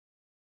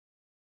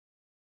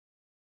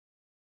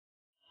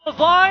Those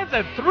lines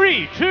and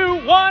 3,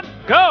 2, 1,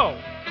 go!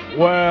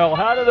 Well,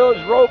 how do those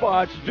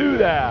robots do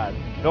that?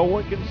 No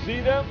one can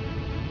see them?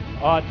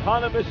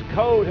 Autonomous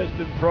code has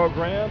been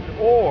programmed,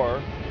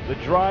 or the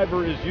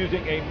driver is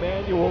using a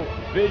manual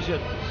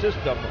vision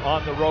system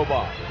on the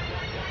robot.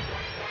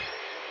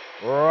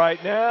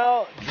 Right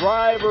now,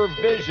 driver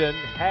vision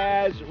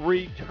has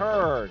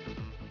returned.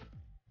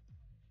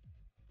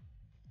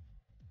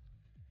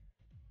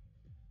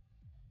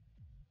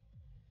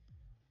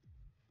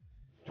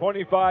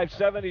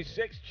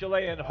 $25.76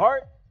 Chilean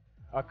heart,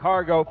 a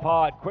cargo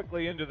pod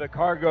quickly into the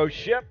cargo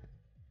ship,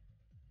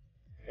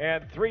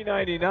 and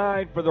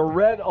 $3.99 for the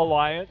Red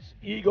Alliance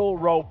Eagle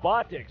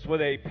Robotics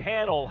with a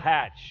panel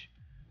hatch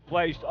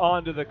placed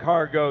onto the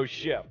cargo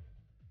ship.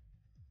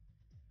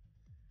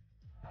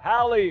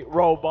 Halley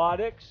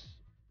Robotics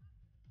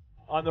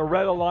on the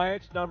Red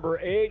Alliance number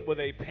 8 with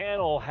a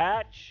panel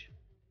hatch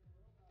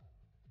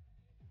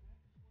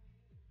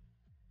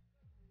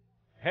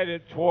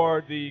headed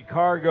toward the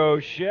cargo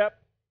ship.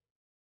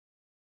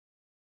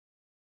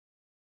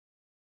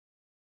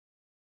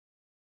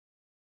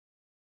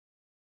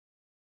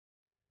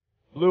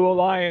 Blue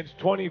Alliance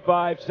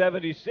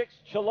 2576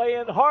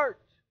 Chilean heart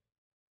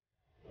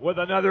with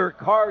another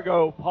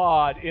cargo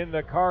pod in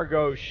the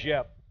cargo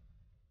ship.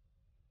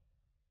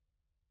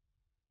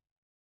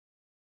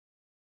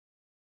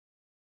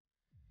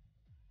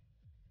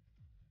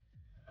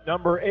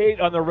 Number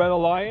 8 on the Red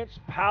Alliance,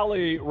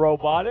 Pally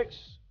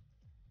Robotics.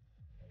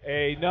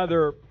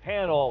 Another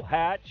panel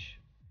hatch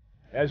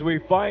as we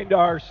find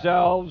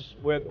ourselves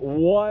with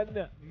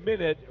 1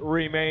 minute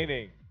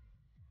remaining.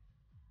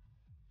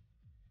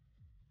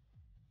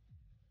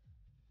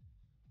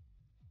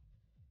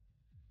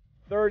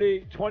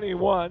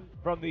 $30.21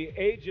 from the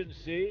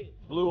agency.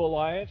 Blue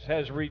Alliance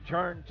has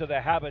returned to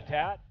the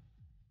habitat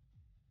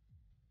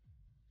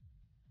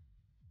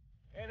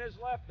and has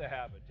left the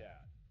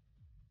habitat.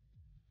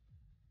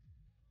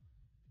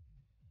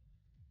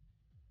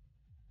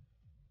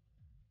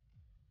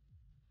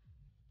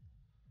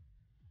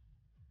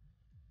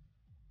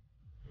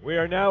 We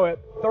are now at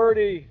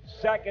 30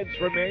 seconds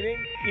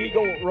remaining.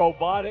 Eagle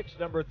Robotics,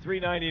 number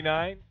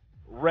 399.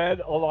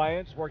 Red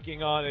Alliance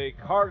working on a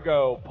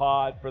cargo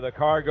pod for the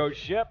cargo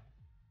ship.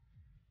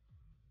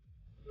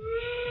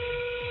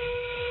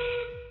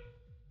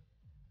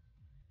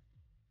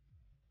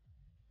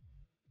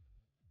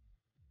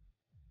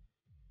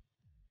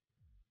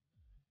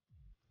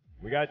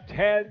 We got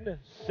 10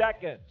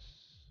 seconds.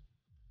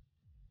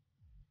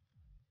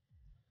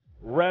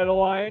 Red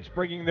Alliance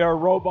bringing their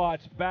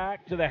robots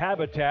back to the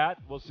habitat.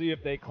 We'll see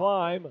if they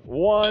climb.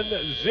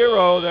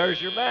 1-0.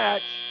 There's your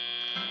match.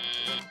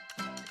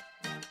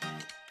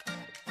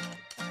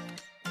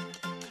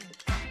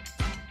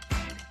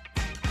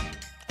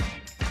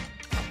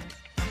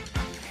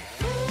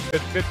 At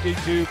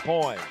 52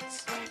 points.